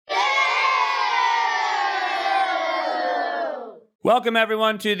Welcome,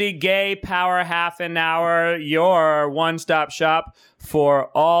 everyone, to the Gay Power Half an Hour, your one-stop shop for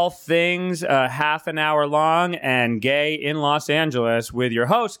all things half an hour long and gay in Los Angeles with your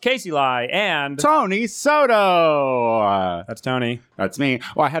host, Casey Lai and... Tony Soto! That's Tony. That's me.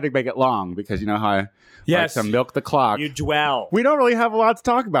 Well, I had to make it long because you know how I like to milk the clock. You dwell. We don't really have a lot to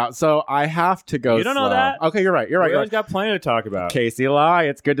talk about, so I have to go You don't slow. know that? Okay, you're right. We always got plenty to talk about. Casey Lai,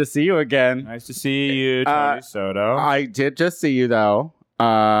 it's good to see you again. Nice to see you, Tony Soto. I did just see you, though.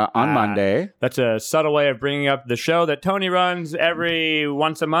 On Monday. That's a subtle way of bringing up the show that Tony runs every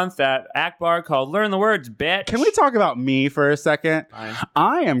once a month at Akbar called Learn the Words, bitch. Can we talk about me for a second? Fine.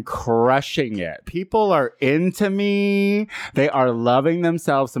 I am crushing it. People are into me. They are loving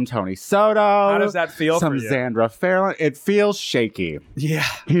themselves. Some Tony Soto. How does that feel for you? Some Xandra Fairland. It feels shaky. Yeah.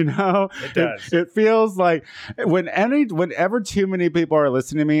 You know? It does. It feels like whenever too many people are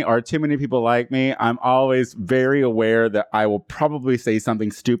listening to me or too many people like me, I'm always very aware that I will probably say something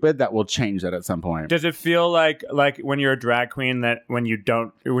stupid that will change that at some point. Does it feel like when you're a drag queen that when you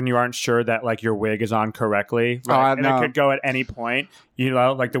aren't sure that like your wig is on correctly, right? And no. it could go at any point, you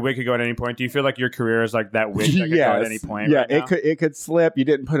know, like the wig could go at any point. Do you feel like your career is like that wig that could go at any point? Yeah, right now? it could slip. You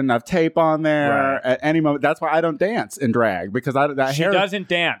didn't put enough tape on there Right. at any moment. That's why I don't dance in drag because She doesn't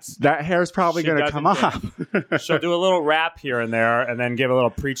dance. That hair is probably going to come off. She'll do a little rap here and there, and then give a little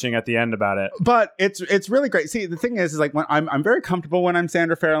preaching at the end about it. But it's really great. See, the thing is like when I'm very comfortable when I'm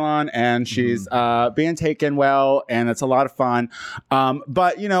Sandra Fairlawn and she's being taken well, and it's a lot of fun.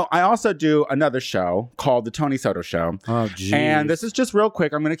 But you know, I also do another show called the Tony Soto Show. Oh, geez. And this is just real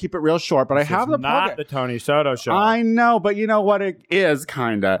quick. I'm going to keep it real short, but I have the not the Tony Soto Show. I know, but you know what it is,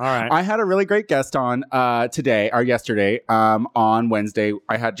 kind of. All right. I had a really great guest on yesterday. On Wednesday,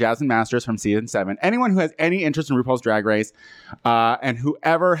 I had Jasmine Masters from season 7. Anyone who has any interest in RuPaul's Drag Race, and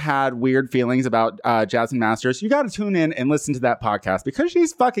whoever had weird feelings about Jasmine Masters, you got to tune in and listen to that podcast because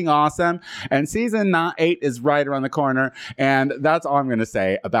she's fucking awesome. And season 8 is right around the corner. And that's all I'm going to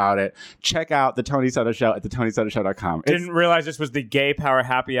say about it. Check out the Tony Soto Show at thetonysotoshow.com. Didn't realize this was the Gay Power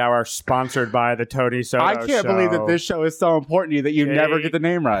Happy Hour sponsored by the Tony Soto Show. I can't believe that this show is so important to you that you never get the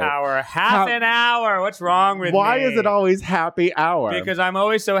name right. Power half an hour. What's wrong with me? Why is it always happy hour? Because I'm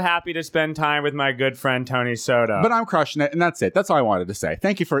always so happy to spend time with my good friend Tony Soto. But I'm crushing it, and that's it. That's all I wanted to say.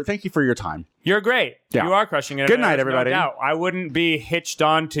 Thank you for your time. You're great. Yeah. You are crushing it. Good night, everybody. No doubt. I wouldn't be hitched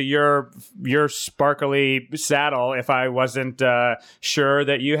onto your sparkly saddle if I wasn't sure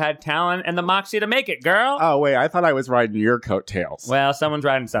that you had talent and the moxie to make it, girl. Oh wait, I thought I was riding your coattails. Well, someone's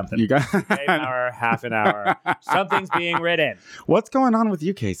riding something. You got Gay Power half an hour. Something's being written. What's going on with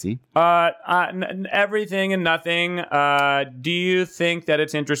you, Casey? Everything and nothing. Do you think that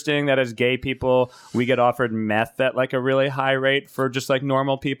it's interesting that as gay people we get offered meth at like a really high rate for just like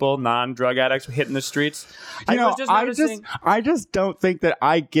normal people, non-drug addicts hitting the streets? I just don't think that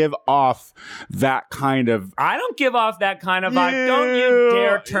I give off that kind of. I don't give off that kind of vibe. Don't you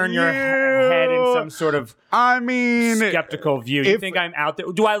dare turn your head in some sort of skeptical view. You think I'm out there?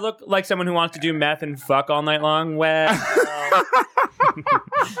 Do I look like someone who wants to do meth and fuck all night long? Well.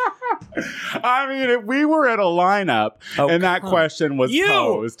 I mean, if we were at a lineup and that question was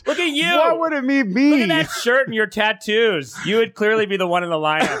posed, look at you. What would it mean? Look at that shirt and your tattoos. You would clearly be the one in the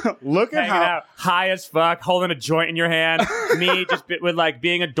lineup. Look at how out, high as fuck, holding a joint in your hand. Me just with like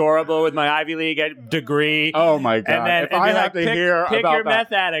being adorable with my Ivy League degree. Oh my god! And then if I have to hear pick about your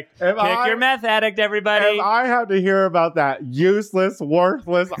meth addict. Pick your meth addict, everybody. If I have to hear about that useless,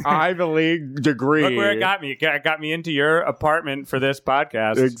 worthless Ivy League degree, look where it got me. It got me into your apartment for this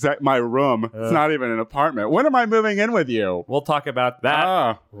podcast. Exactly, my room. It's not even an apartment. When am I moving in with you? We'll talk about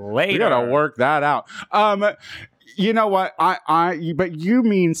that later. We gotta work that out. You know what? But you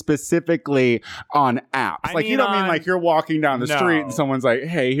mean specifically on apps. You don't mean like you're walking down the street and someone's like,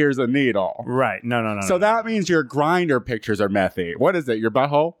 hey, here's a needle. Right. No. So that means your Grindr pictures are methy. What is it? Your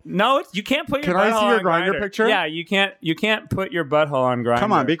butthole? No, you can't put your butthole on Can I see your Grindr picture? Yeah, you can't put your butthole on Grindr.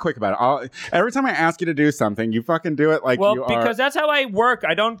 Come on, be quick about it. Every time I ask you to do something, you fucking do it like you are. Well, because that's how I work.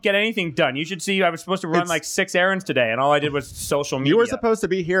 I don't get anything done. You should see I was supposed to run like 6 errands today, and all I did was social media. You were supposed to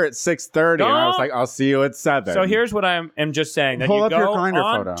be here at 6:30, and I was like, I'll see you at 7. So here's what I am just saying. That Pull you up go your Grindr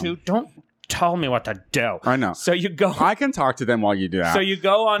on photo. Don't tell me what to do. I know. So you go. I can talk to them while you do that. So you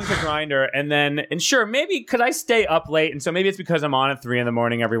go on to Grindr, and sure, maybe because I stay up late, and so maybe it's because I'm on at 3 a.m.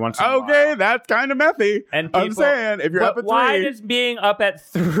 every once in a while. Okay, that's kind of methy. And I'm saying if you're up at 3, why does being up at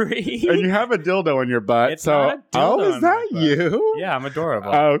 3? And you have a dildo in your butt. It's not a dildo is that you? Yeah, I'm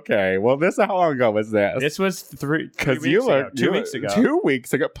adorable. Okay, well, how long ago was this? This was 3 because you were 2 weeks ago. 2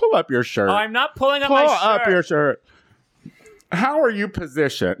 weeks ago. Pull up your shirt. Oh, I'm not pulling up Pull my shirt. up your shirt. How are you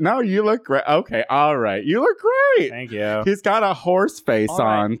positioned? No, you look great. Okay, all right. You look great. Thank you. He's got a horse face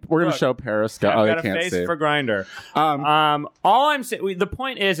on. We're going to show Periscope. I've they got a can't face see. for Grindr. All I'm saying, the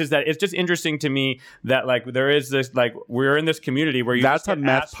point is that it's just interesting to me that like there is this like we're in this community where you That's just a get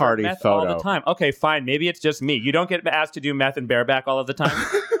meth asked party for meth photo all the time. Okay, fine. Maybe it's just me. You don't get asked to do meth and bareback all of the time.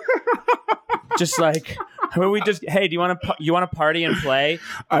 Just like. Hey, do you want to party and play?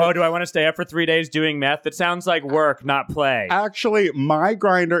 Do I want to stay up for 3 days doing meth? That sounds like work, not play. Actually, my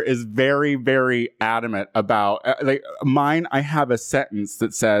Grindr is very, very adamant about like mine. I have a sentence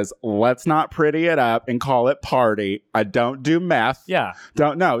that says, "Let's not pretty it up and call it party." I don't do meth. Yeah,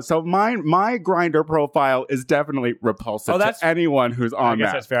 don't know. So my Grindr profile is definitely repulsive to anyone who's on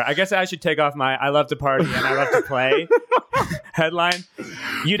meth. That's fair. I guess I should take off my "I love to party and I love to play" headline.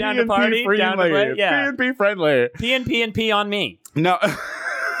 You down to party? Down to play? Yeah. P&P friendly. P on me. No.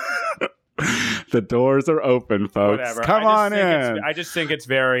 The doors are open, folks. Whatever. Come on in. I just think it's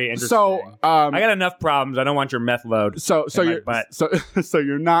very interesting. So, I got enough problems. I don't want your meth load. So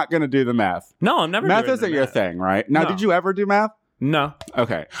you're not going to do not No, I'm never. Meth isn't your thing, right? Now, did you ever do meth? No.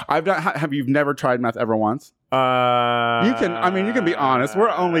 Okay. Have you never tried meth ever once? You can be honest. We're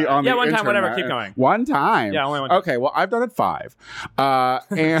only on the one internet. time, whatever. Keep going. One time. Yeah, only one time. Okay, well, I've done it 5.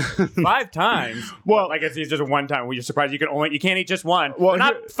 And 5 times? Well, like it's just one time. Well, you're surprised you can't eat just one. Well, they're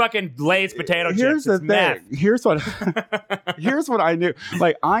not fucking Lay's potato chips. Here's the thing. Meth. Here's what I knew.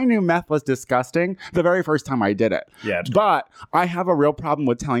 Like, I knew meth was disgusting the very first time I did it. Yeah. But I have a real problem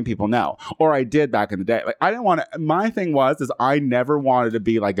with telling people no. Or I did back in the day. Like, I didn't want to. My thing is I never wanted to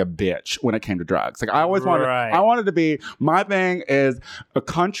be like a bitch when it came to drugs. Like, I always wanted to be. My thing is a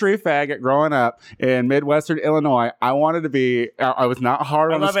country faggot growing up in Midwestern Illinois. I wanted to be. I was not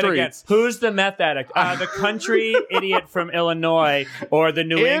hard on the streets. Again. Who's the meth addict? The country idiot from Illinois or the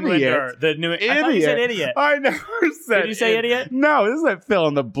New Englander? I thought you said idiot. I never said. Did you say idiot? No, this isn't fill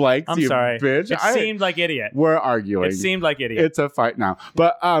in the blanks. I'm sorry, bitch. It seemed like idiot. We're arguing. It seemed like idiot. It's a fight now.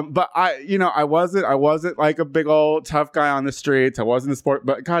 But I wasn't like a big old tough guy on the streets. I wasn't a sport.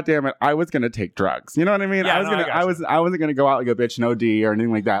 But God damn it, I was gonna take drugs. You know what I mean? Yeah, I wasn't going to go out like a bitch, no D or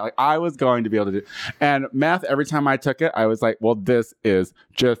anything like that. Like I was going to be able to do. And meth, every time I took it, I was like, well, this is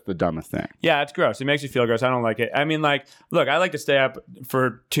just the dumbest thing. Yeah, it's gross. It makes you feel gross. I don't like it. I mean, like, look, I like to stay up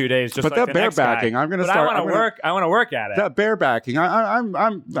for 2 days. Just but like that the next barebacking, guy. I'm going to start. I want to work at it. That barebacking,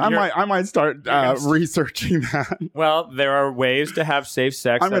 I might start researching that. Well, there are ways to have safe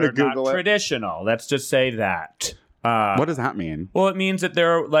sex that are Google not traditional. Let's just say that. What does that mean? Well, it means that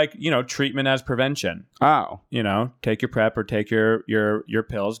they're like, treatment as prevention. Oh. Take your PrEP or take your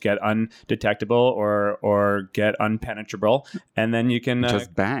pills, get undetectable or get unpenetrable, and then you can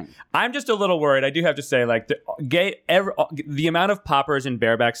just bang. I'm just a little worried. I do have to say, like, the amount of poppers and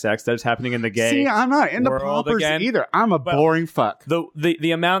bareback sex that is happening in the gay See, I'm not into poppers again, either. I'm a boring fuck.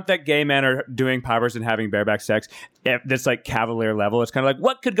 The amount that gay men are doing poppers and having bareback sex at this like cavalier level, it's kind of like,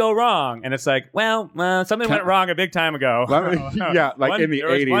 what could go wrong? And it's like, well, something went wrong a big time ago. Yeah, like in the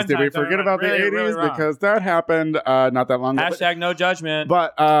 80s. Did we forget about the 80s? Really because that happened not that long ago. Hashtag no judgment.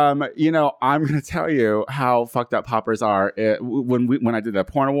 But I'm going to tell you how fucked up poppers are. When I did the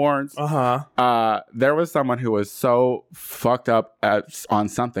porn awards, there was someone who was so fucked up on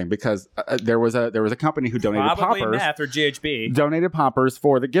something because there was a company who donated probably poppers. Meth or GHB. Donated poppers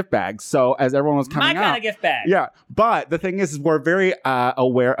for the gift bags. So as everyone was coming out. My kind of gift bag. Yeah. But the thing is we're very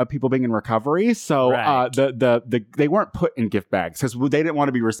aware of people being in recovery. So they weren't put in gift bags because they didn't want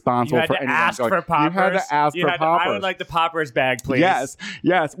to be responsible for anyone ask going. for poppers. You had to ask for poppers. I would like the poppers bag, please.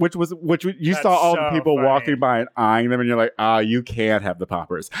 Yes. Which you saw all the people walking by and eyeing them, and you're like, you can't have the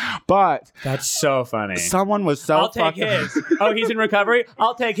poppers. But that's so funny. Someone was so. I'll take his. Oh, he's in recovery.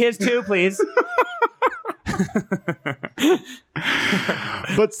 I'll take his too, please.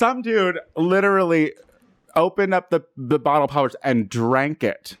 But some dude literally opened up the bottle of poppers and drank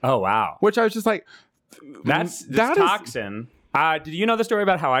it. Oh wow! Which I was just like, that's toxin. Did you know the story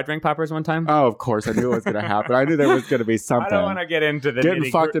about how I drank poppers one time? Oh, of course. I knew it was going to happen. I knew there was going to be something. I don't want to get into the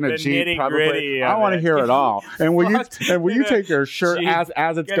getting fucked in a Jeep, probably. I want to hear it all. And will you take your shirt Jeep,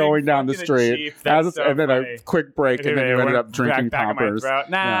 as it's going down the street, and then a quick break, and then you ended up drinking poppers?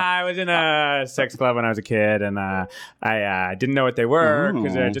 I was in a sex club when I was a kid, and I didn't know what they were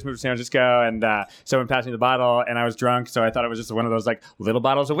because I just moved to San Francisco, and someone passed me the bottle, and I was drunk, so I thought it was just one of those like little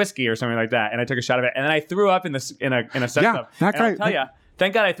bottles of whiskey or something like that, and I took a shot of it, and then I threw up in a sex club. That guy, I'll tell you,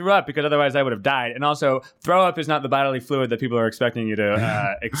 thank God I threw up because otherwise I would have died. And also, throw up is not the bodily fluid that people are expecting you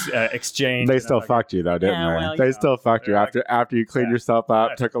to exchange. They still fucked you though, didn't they? Well, they still fucked you after you cleaned yourself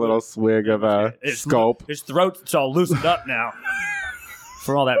up, took a little swig of scope. His throat's all loosened up now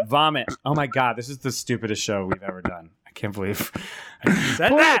for all that vomit. Oh my God, this is the stupidest show we've ever done. I can't believe I just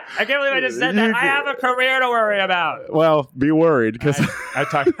said that. I can't believe I just said that. I have a career to worry about. Well, be worried because I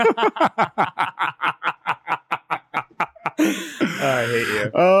talk. I hate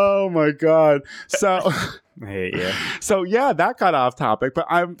you. Oh my God. So I hate you. So yeah, that got off topic, but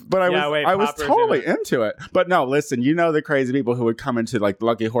I was totally into it. But no, listen, you know the crazy people who would come into like the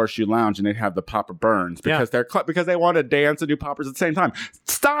Lucky Horseshoe Lounge and they'd have the popper burns because because they want to dance and do poppers at the same time.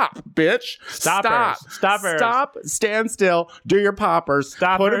 Stop, bitch. Stoppers. Stop. Stand still. Do your poppers.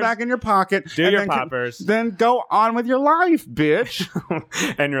 Stoppers. Put it back in your pocket. Do your poppers. Then go on with your life, bitch.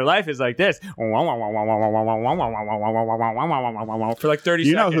 And your life is like this for like 30 seconds.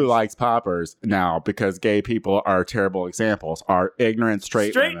 You know who likes poppers now because gay people are terrible examples. Are ignorant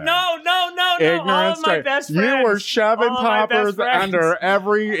straight women. No. Ignorant all of my straight. best friends. You were shoving poppers under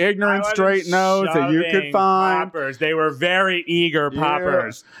every ignorant straight nose that you could find. Poppers. They were very eager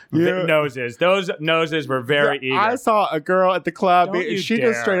poppers. Noses. Those noses were very eager. I saw a girl at the club. She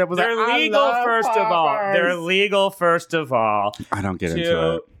just straight up was They're like, legal I love They're legal first of all. I don't get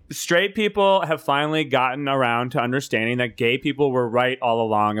into it. Straight people have finally gotten around to understanding that gay people were right all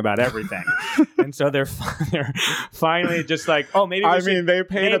along about everything. And so they're finally just like, oh, maybe they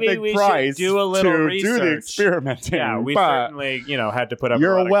paid a big price do a little research. Do the experimenting. Yeah, we certainly, had to put up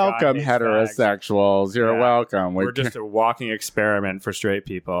You're a lot welcome, of heterosexuals. You're welcome. We're just a walking experiment for straight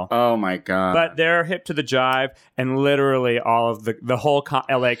people. Oh, my God. But they're hip to the jive, and literally all of the whole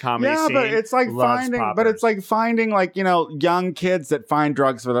LA comedy scene but it's like finding like, young kids that find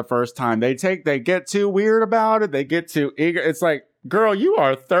drugs for the first time. They get too weird about it. They get too eager. It's like, girl, you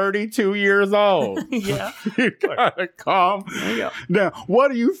are 32 years old. Yeah. You gotta calm. Now, what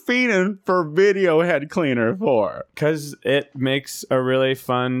are you feeding for video head cleaner for? Because it makes a really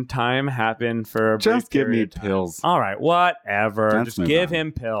fun time happen for a just brief give me period of time. pills. All right, whatever. Just give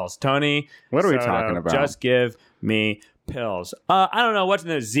him pills. Tony, what are we talking about? Just give me pills. I don't know what's in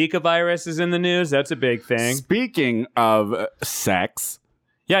the Zika virus is in the news. That's a big thing. Speaking of sex.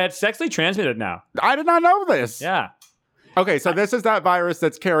 Yeah, it's sexually transmitted now. I did not know this. Yeah. Okay, so this is that virus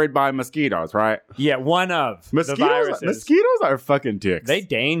that's carried by mosquitoes, right? Yeah, one of the viruses. Mosquitoes are fucking dicks. They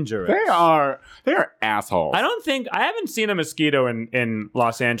dangerous. They are assholes. I haven't seen a mosquito in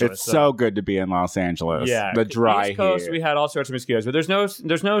Los Angeles. It's so good to be in Los Angeles. Yeah. The dry East Coast, heat. we had all sorts of mosquitoes, but there's no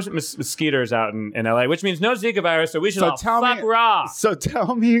mosquitoes out in LA, which means no Zika virus, so we should fuck raw. So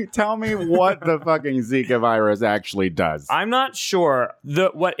tell me what the fucking Zika virus actually does. I'm not sure.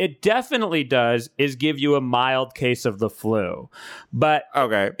 What it definitely does is give you a mild case of the flu. But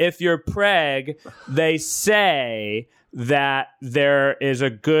if you're preg, they say that there is a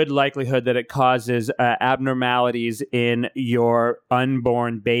good likelihood that it causes abnormalities in your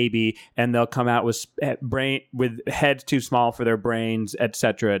unborn baby, and they'll come out with heads too small for their brains,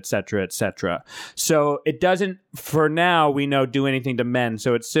 etc., etc., etc. So it doesn't, for now, we know, do anything to men.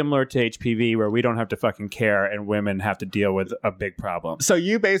 So it's similar to HPV, where we don't have to fucking care, and women have to deal with a big problem. So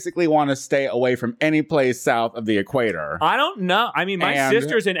you basically want to stay away from any place south of the equator. I don't know. I mean, my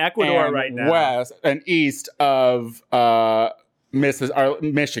sister's in Ecuador right now. West and east of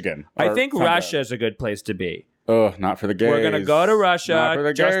Michigan. I think Russia is a good place to be. Oh, not for the gays. We're going to go to Russia Not for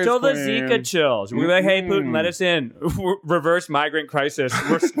the just gays, till the queen. Zika chills. We're like, hey, Putin, let us in. Reverse migrant crisis.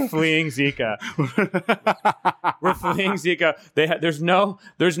 We're fleeing Zika. We're fleeing Zika.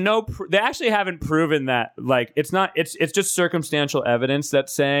 They actually haven't proven that. Like, it's just circumstantial evidence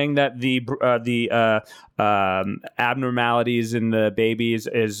that's saying that the abnormalities in the babies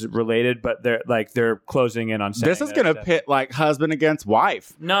is related, but they're closing in on saying this is going to pit like husband against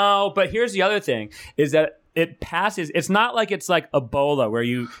wife. No, but here's the other thing is that it passes. It's not like it's like Ebola where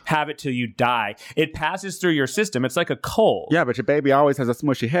you have it till you die. It passes through your system. It's like a cold. Yeah, but your baby always has a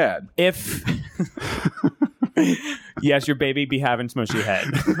smushy head. Yes, your baby be having smushy head.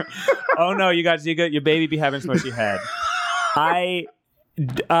 Oh no, you got Zika. Your baby be having smushy head. I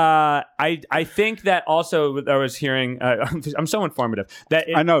think that also I was hearing. I'm so informative that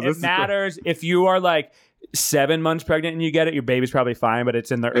it matters if you are like 7 months pregnant and you get it, your baby's probably fine, but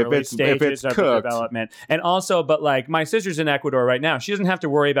it's in the early stages of the development. And also, but like my sister's in Ecuador right now. She doesn't have to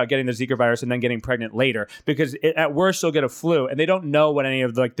worry about getting the Zika virus and then getting pregnant later because at worst she'll get a flu and they don't know what any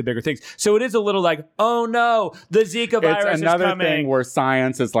of the bigger things. So it is a little like, oh no, the Zika virus is coming. It's another thing where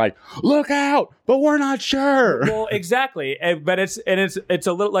science is like, look out, but we're not sure. Well, exactly. But it's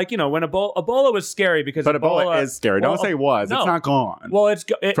a little like, when Ebola was scary because Ebola is scary. Don't say was. No. It's not gone. Well,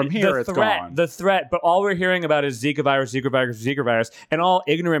 from here it's gone. The threat, but all we're hearing about is Zika virus, and all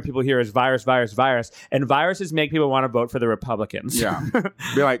ignorant people hear is virus, and viruses make people want to vote for the Republicans. Yeah.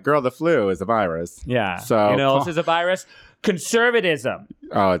 Be like, girl, the flu is a virus. Yeah. So this is a virus. Conservatism.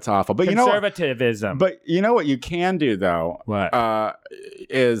 Oh, it's awful. But Conservativism. But you know what you can do though? What?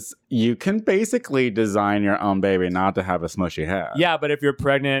 Is you can basically design your own baby not to have a smushy head. Yeah, but if you're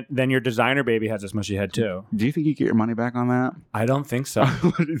pregnant, then your designer baby has a smushy head too. Do you think you get your money back on that? I don't think so.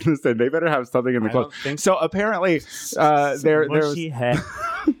 Listen, they better have something in the clothes. So apparently, smushy head.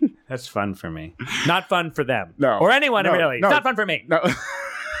 That's fun for me. Not fun for them. No. Or anyone really. No. It's not fun for me. No.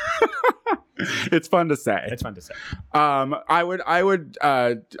 It's fun to say. It's fun to say. I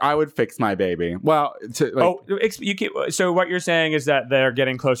would fix my baby. Well, so what you're saying is that they're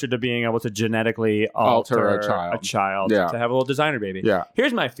getting closer to being able to genetically alter a child to have a little designer baby. Yeah.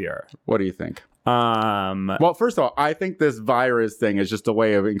 Here's my fear. What do you think? Well, first of all, I think this virus thing is just a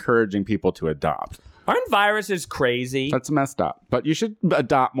way of encouraging people to adopt. Aren't viruses crazy? That's messed up. But you should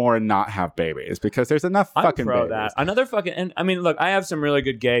adopt more and not have babies because there's enough fucking babies. That. Another fucking... And I mean, look, I have some really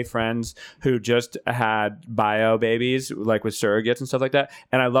good gay friends who just had bio babies, like with surrogates and stuff like that.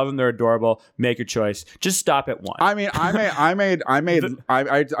 And I love them. They're adorable. Make your choice. Just stop at one. I mean,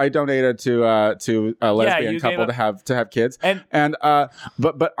 I donated to a lesbian couple to have kids.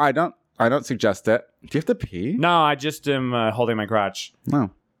 But I don't suggest it. Do you have to pee? No, I just am holding my crotch. No.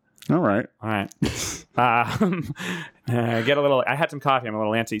 All right. Get a little. I had some coffee. I'm a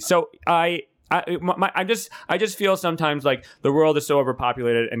little antsy. So I just feel sometimes like the world is so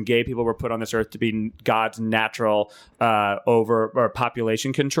overpopulated, and gay people were put on this earth to be God's natural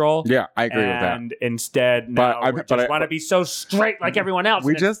population control. Yeah, I agree with that. And instead, now we just want to be so straight like everyone else.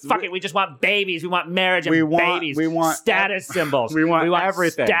 We just want babies. We want marriage and babies. We want status symbols. We want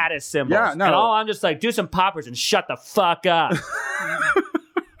everything. Status symbols. Yeah, no. And I'm just like, do some poppers and shut the fuck up.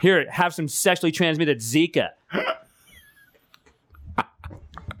 Here, have some sexually transmitted Zika.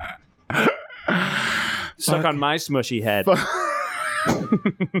 Suck on my smushy head.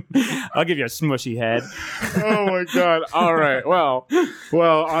 I'll give you a smushy head. Oh my god! All right. Well.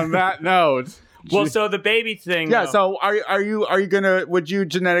 On that note. Well, so the baby thing. Yeah. So are you gonna? Would you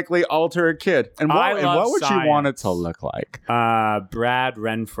genetically alter a kid? And what would you want it to look like? Brad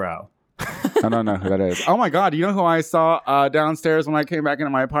Renfro. I don't know who that is. Oh my god! You know who I saw downstairs when I came back into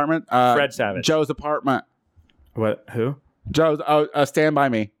my apartment? Fred Savage. Joe's apartment. What? Who? Joe's. Stand By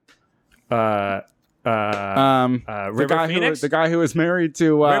Me. River Phoenix? The guy who was married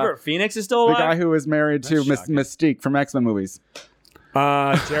to River Phoenix is still alive? The guy who was married to Mystique from X-Men movies.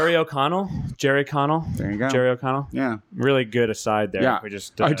 Jerry O'Connell. There you go. Jerry O'Connell. Yeah. Really good aside there. Yeah.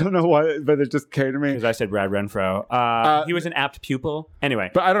 I don't know why, but it just came to me. Because I said Brad Renfro. He was an apt pupil.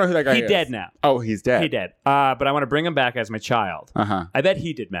 Anyway. But I don't know who that guy is. He's dead now. Oh, he's dead. He dead. But I want to bring him back as my child. Uh-huh. I bet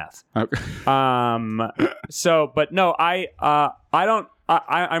he did meth. Okay. But no,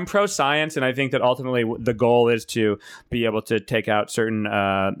 I'm pro-science, and I think that ultimately the goal is to be able to take out certain,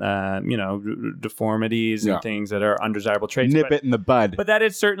 deformities and things that are undesirable traits. Nip it in the bud. But that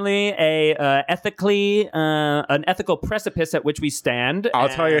is certainly an ethical precipice at which we stand. I'll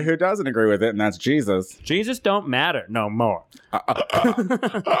tell you who doesn't agree with it, and that's Jesus. Jesus don't matter no more.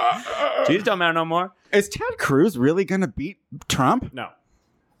 Jesus don't matter no more. Is Ted Cruz really going to beat Trump? No.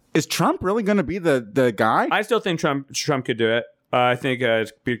 Is Trump really going to be the guy? I still think Trump could do it. I think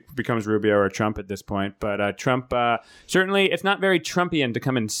it becomes Rubio or Trump at this point, but Trump certainly it's not very Trumpian to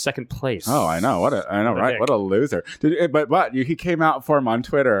come in second place. Oh, I know. Right? What a loser! But he came out for him on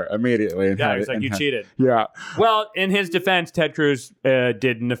Twitter immediately. Yeah, he's like, you cheated. Yeah. Well, in his defense, Ted Cruz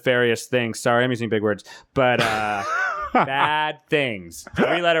did nefarious things. Sorry, I'm using big words, but bad things.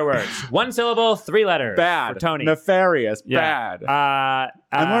 3-letter words. 1 syllable, 3 letters. Bad. For Tony. Nefarious. Yeah. Bad.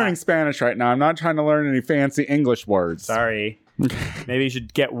 I'm learning Spanish right now. I'm not trying to learn any fancy English words. Sorry. Maybe you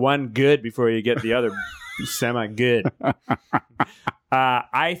should get one good before you get the other semi-good.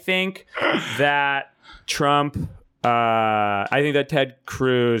 I think that Ted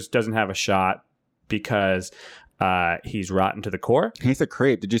Cruz doesn't have a shot because he's rotten to the core. He's a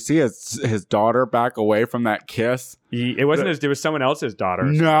creep. Did you see his daughter back away from that kiss? It wasn't it was someone else's daughter.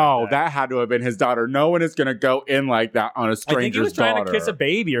 No, that had to have been his daughter. No one is going to go in like that on a stranger's daughter. I think he was trying to kiss a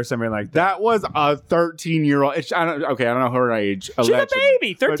baby or something like that. That was a 13-year-old. I don't know her age. She's a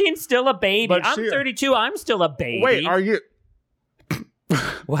baby. 13's still a baby. I'm 32. I'm still a baby. Wait, are you...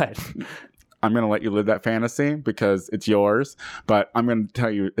 What? I'm going to let you live that fantasy because it's yours, but I'm going to tell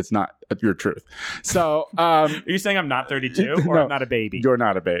you it's not your truth. So, are you saying I'm not 32 or no, I'm not a baby? You're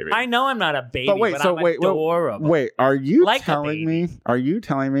not a baby. I know I'm not a baby, but I'm adorable. Wait, are you telling me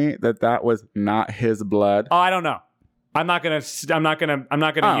that was not his blood? Oh, I don't know. I'm not gonna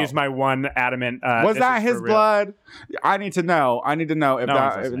use my one adamant. Was that his blood? I need to know. I need to know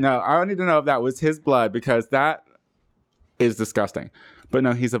if that was his blood because that is disgusting. But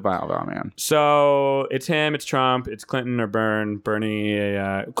no, he's a vile man. So it's him, it's Trump, it's Clinton or Bernie.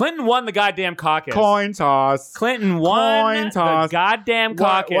 Clinton won the goddamn caucus. Coin toss. Clinton won Coin toss. the goddamn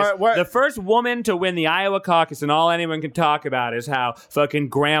caucus. What? The first woman to win the Iowa caucus, and all anyone can talk about is how fucking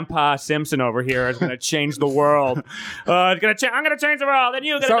Grandpa Simpson over here is going to change the world. I'm going to change the world, and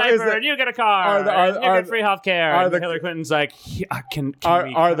you get a diaper, and you get a car, and you get free health care. And Hillary Clinton's like,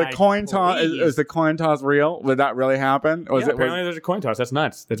 are the coin toss? Is the coin toss real? Would that really happen? Apparently there's a coin toss. That's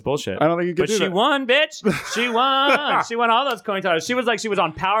nuts. That's bullshit. I don't think you could do that. But she won, bitch. She won. She won all those coin tosses. She was like, she was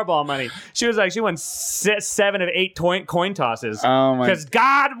on Powerball money. She was like, she won 7 of 8 coin tosses. Oh my! Because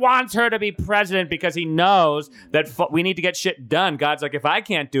God wants her to be president because he knows that we need to get shit done. God's like, if I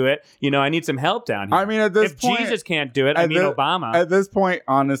can't do it, I need some help down here. I mean, at this point, if Jesus can't do it, Obama. At this point,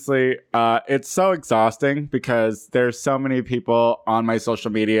 honestly, it's so exhausting because there's so many people on my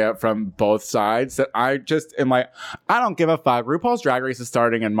social media from both sides that I just am like, I don't give a fuck. RuPaul's Drag Race is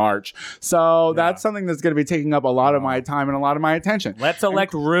starting in March. So that's something that's going to be taking up a lot of my time and a lot of my attention. Let's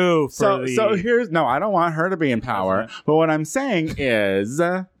elect Ru for So here's, no, I don't want her to be in power. But what I'm saying is...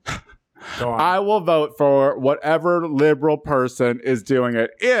 I will vote for whatever liberal person is doing it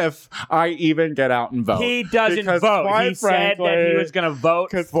if I even get out and vote. He doesn't vote. He said that he was going to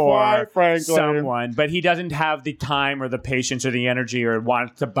vote for someone, but he doesn't have the time or the patience or the energy or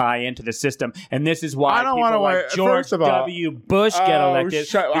want to buy into the system. And this is why people like George W. Bush get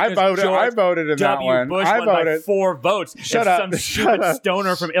elected. I voted in that one. Bush I won voted. Like 4 votes. Shut up. Some stupid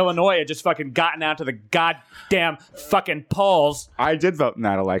stoner from Illinois had just fucking gotten out to the goddamn fucking polls. I did vote in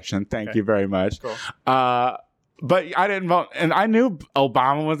that election. Thank you very much. Cool. But I didn't vote, and I knew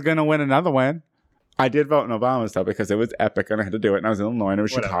Obama was going to win another one. I did vote in Obama stuff because it was epic, and I had to do it. And I was in Illinois, and it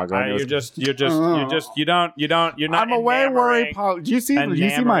was Chicago. You're not. I'm a way worried. Do you see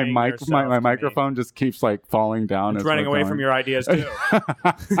my microphone just keeps like falling down? It's running away from your ideas too.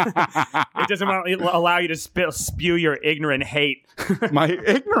 It doesn't allow you to spew your ignorant hate. My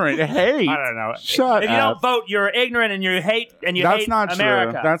ignorant hate. I don't know. Shut up. If you don't vote, you're ignorant and you hate That's not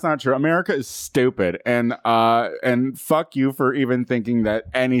America. True. That's not true. America is stupid, and fuck you for even thinking that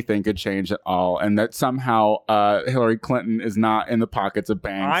anything could change at all, and that somehow Hillary Clinton is not in the pockets of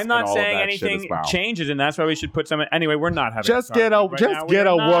banks. I'm not saying anything changes, and that's why we should put some. Anyway, we're not having. Just get a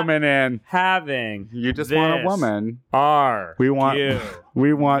woman in. Having you just want a woman.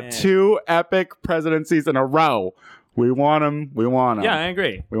 We want 2 epic presidencies in a row. We want them. Yeah, I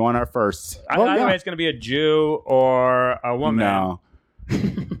agree. We want our first. Either way, it's going to be a Jew or a woman. No.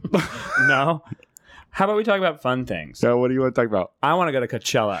 No. How about we talk about fun things? So what do you want to talk about? I want to go to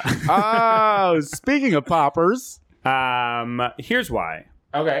Coachella. Oh, speaking of poppers. Here's why.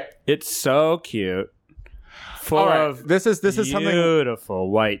 Okay. It's so cute. Full of this is something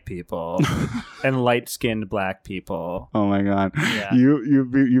beautiful white people and light-skinned black people. Oh my god! Yeah.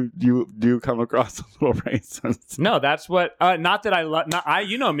 You do come across a little racist. No, that's what. Not that I love.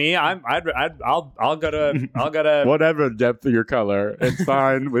 You know me. I'll go to whatever depth of your color. It's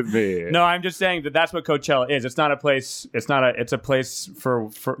fine with me. No, I'm just saying that's what Coachella is. It's not a place. It's a place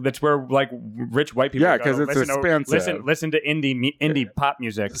for that's where like rich white people. Yeah, because it's expensive. Listen to indie pop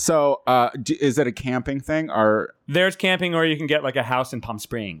music. So, is it a camping thing or? There's camping, or you can get like a house in Palm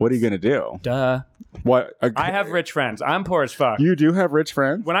Springs. What are you gonna do? Duh. What? I have rich friends. I'm poor as fuck. You do have rich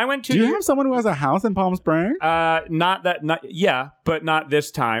friends? When I went to... Do you have someone who has a house in Palm Springs? But not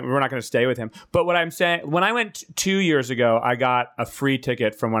this time. We're not going to stay with him. But what I'm saying, when I went 2 years ago, I got a free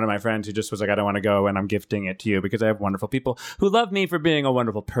ticket from one of my friends who just was like, I don't want to go, and I'm gifting it to you because I have wonderful people who love me for being a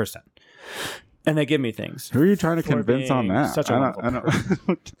wonderful person. And they give me things. Who are you trying to convince on that? Such a wonderful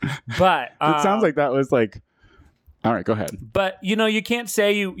person. But... it sounds like that was like... All right, go ahead. But you can't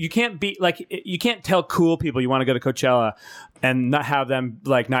say you can't be like you can't tell cool people you want to go to Coachella and not have them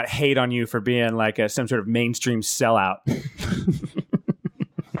like not hate on you for being like some sort of mainstream sellout.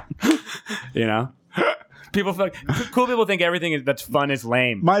 People feel like, cool people think everything that's fun is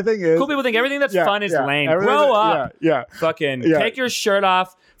lame. My thing is, cool people think everything that's fun is lame. Grow up. Yeah. Fucking take your shirt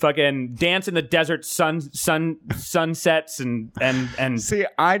off. Fucking dance in the desert sunsets and see.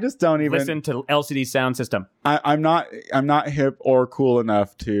 I just don't even listen to LCD sound system. I'm not hip or cool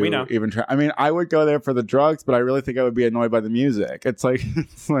enough to even try. I mean, I would go there for the drugs, but I really think I would be annoyed by the music. It's like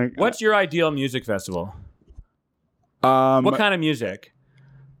what's your ideal music festival? What kind of music?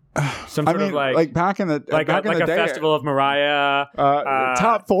 Some sort of like back in the like back a in the day, festival of Mariah.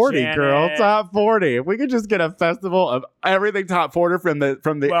 top 40, Janet. girl, top 40. If we could just get a festival of everything top 40 from the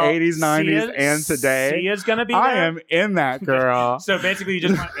 80s, 90s, and today, Sia's gonna be there. I am in that, girl. So basically, you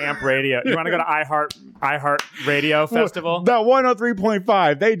just want amp radio. You want to go to iHeart Radio Festival. That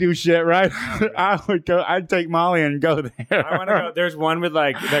 103.5, they do shit, right? I would go. I'd take Molly and go there. I want to go. There's one with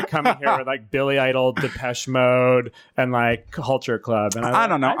like that coming here with like Billy Idol, Depeche Mode, and like Culture Club. And I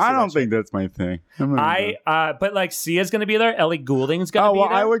don't know. I don't think that's my thing. But like Sia's gonna be there. Ellie Goulding's gonna be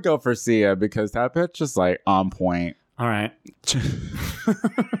there. I would go for Sia because that bitch is like on point. All right.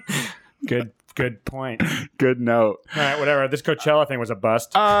 Good point. Good note. All right, whatever. This Coachella thing was a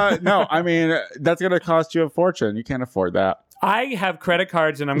bust. No, I mean that's gonna cost you a fortune. You can't afford that. I have credit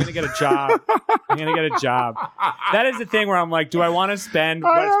cards and I'm going to get a job. That is the thing where I'm like, do I want to spend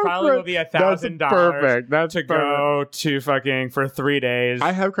what's probably will be $1,000 to go to fucking for 3 days?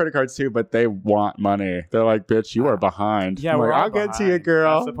 I have credit cards too, but they want money. They're like, bitch, you are behind. Yeah, like, I'll get to you,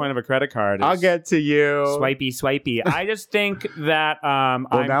 girl. That's the point of a credit card. I'll get to you. Swipey. I just think that I'm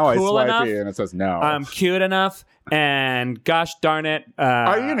now cool I swipe enough. and it says no. I'm cute enough. And gosh darn it.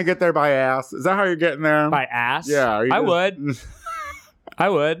 Are you going to get there by ass? Is that how you're getting there? By ass? Yeah. I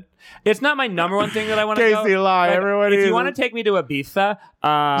would. It's not my number one thing that I want to go. Casey lie. Like, Everybody. If you want to take me to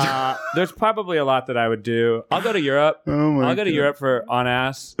Ibiza, there's probably a lot that I would do. I'll go to Europe. I'll go to Europe for on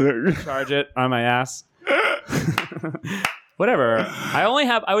ass. Charge it on my ass. Whatever. I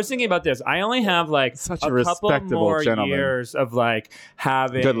was thinking about this. I only have like such a couple more years of like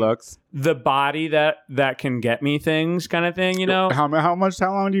having good looks, the body that can get me things, kind of thing. You know, how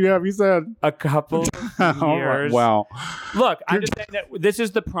long do you have? You said a couple years. Wow. Look, I'm just saying that this is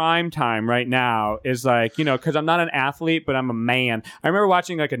the prime time right now. Is like, you know, because I'm not an athlete, but I'm a man. I remember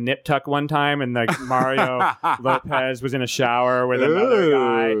watching like a Nip Tuck one time, and like Mario Lopez was in a shower with another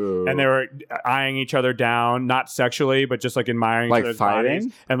guy, and they were eyeing each other down, not sexually, but just like admiring each other's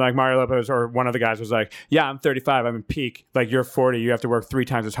bodies. And like Mario Lopez or one of the guys was like, "Yeah, I'm 35. I'm in peak. Like you're 40. You have to work 3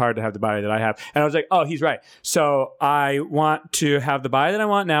 times as hard to have the body that I have." And I was like, "Oh, he's right." So I want to have the body that I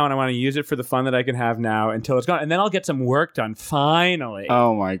want now, and I want to use it for the fun that I can have now until it's gone, and then I'll get some work done. Finally.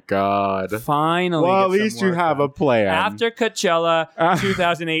 Oh my god. Finally. Well, at least you have a plan. After Coachella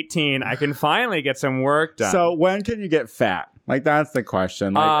 2018, I can finally get some work done. So when can you get fat? Like that's the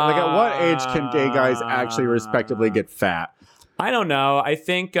question. Like at what age can gay guys actually respectively get fat? I don't know. I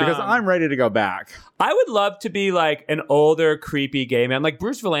think because I'm ready to go back. I would love to be like an older, creepy gay man. Like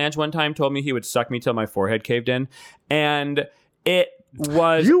Bruce Valanche one time told me he would suck me till my forehead caved in, and it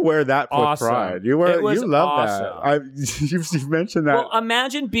was you wear that with awesome. Pride. You love awesome. that. You've mentioned that. Well,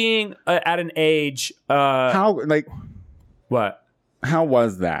 imagine being at an age. How like what? How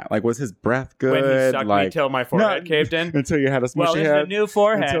was that? Like, was his breath good? When he sucked me till my forehead caved in? Until you had a smushy head? Well, it's a new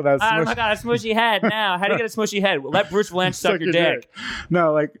forehead. Until that Oh my God, a smushy head now. How do you get a smushy head? Let Bruce Valanche suck your dick.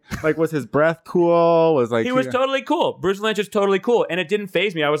 No, like was his breath cool? Was like he was totally cool. Bruce Valanche is totally cool. And it didn't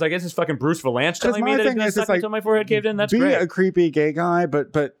faze me. I was like, this is fucking Bruce Valanche telling me that he's going to suck me till my forehead caved in? That's great. Be a creepy gay guy,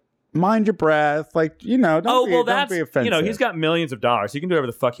 but mind your breath, like, you know, don't be offensive. You know, he's got millions of dollars. He can do whatever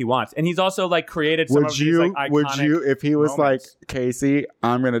the fuck he wants. And he's also like created some of these like iconic Would you, if he was moments. like, Casey,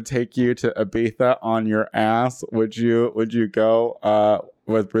 I'm gonna take you to Ibiza on your ass, would you go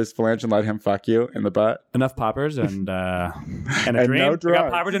with Bruce Valanche and let him fuck you in the butt? Enough poppers and a dream. No drugs. I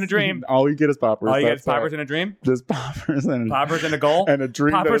got poppers and a dream. All you get is poppers. All you get is poppers and a dream? Just poppers and a goal? And a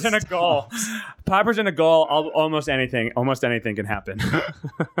dream. Poppers and a goal. Poppers and a goal. Almost anything can happen.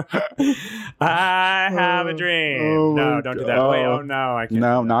 I have a dream. No, don't do that. Wait, oh no, I can't.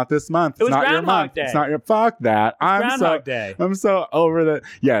 No, not this month. It was not Groundhog your month. Day. It's not your fuck that. Groundhog Day. I'm so over the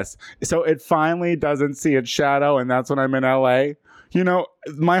yes. So it finally doesn't see its shadow, and that's when I'm in LA. You know,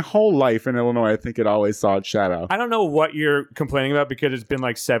 my whole life in Illinois, I think it always saw its shadow. I don't know what you're complaining about because it's been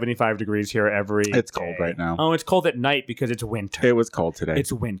like 75 degrees here every day. It's cold right now. Oh, it's cold at night because it's winter. It was cold today.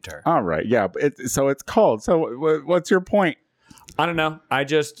 It's winter. All right. Yeah. So it's cold. So what's your point? I don't know. I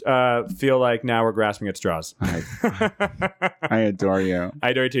just feel like now we're grasping at straws. I adore you.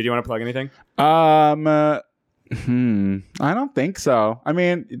 I adore you too. Do you want to plug anything? I don't think so. I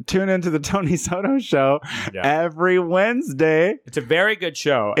mean, tune into the Tony Soto Show every Wednesday. It's a very good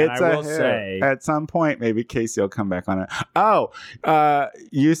show. And I will say, at some point, maybe Casey will come back on it. Oh,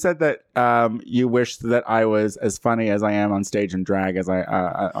 you said that you wish that I was as funny as I am on stage and drag as I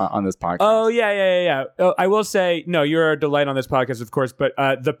on this podcast. Oh yeah. I will say, no, you're a delight on this podcast, of course, but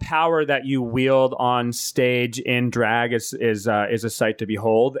the power that you wield on stage in drag is a sight to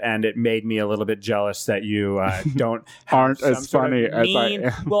behold, and it made me a little bit jealous that you don't have aren't some as sort of funny as I mean-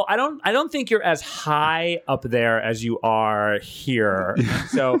 am. Well, I don't think you're as high up there as you are here.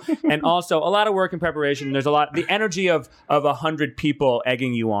 And also a lot of work and preparation. There's a lot, the energy of 100 people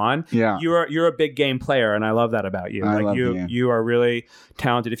egging you on. Yeah. You're a big game player, and I love that about you. I love you are really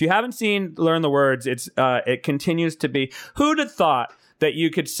talented. If you haven't seen Learn the Words, it continues to be. Who'd have thought that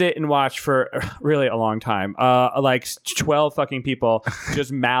you could sit and watch for really a long time, like 12 fucking people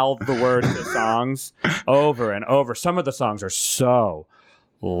just mouth the words to songs over and over. Some of the songs are so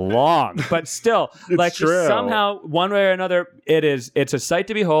long, but still, like true. somehow, one way or another, it's a sight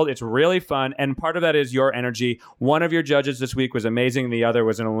to behold. It's really fun, and part of that is your energy. One of your judges this week was amazing. The other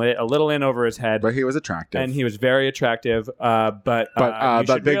was a little in over his head, But he was attractive. and he was very attractive. But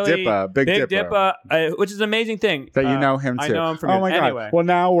Big Dippa, which is an amazing thing that you know him too. I know him from. Oh my god! Anyway. Well,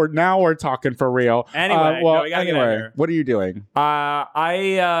 now we're talking for real. Anyway, we gotta get out of here. What are you doing?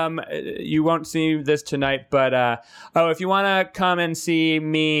 You won't see this tonight, but if you want to come and see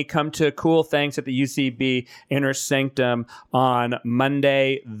me, come to Cool Thanks at the UCB Inner Sanctum on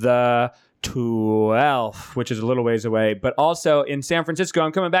Monday the 12th, which is a little ways away, but also in San Francisco.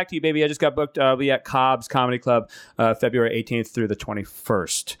 I'm coming back to you, baby. I just got booked. I'll be at Cobb's Comedy Club February 18th through the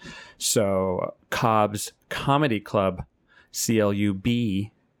 21st. So Cobb's Comedy Club,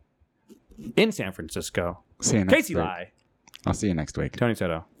 CLUB, in San Francisco. See you next Casey week. Lai. I'll see you next week. Tony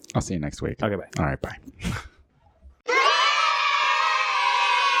Soto. I'll see you next week. Okay, bye. All right, bye.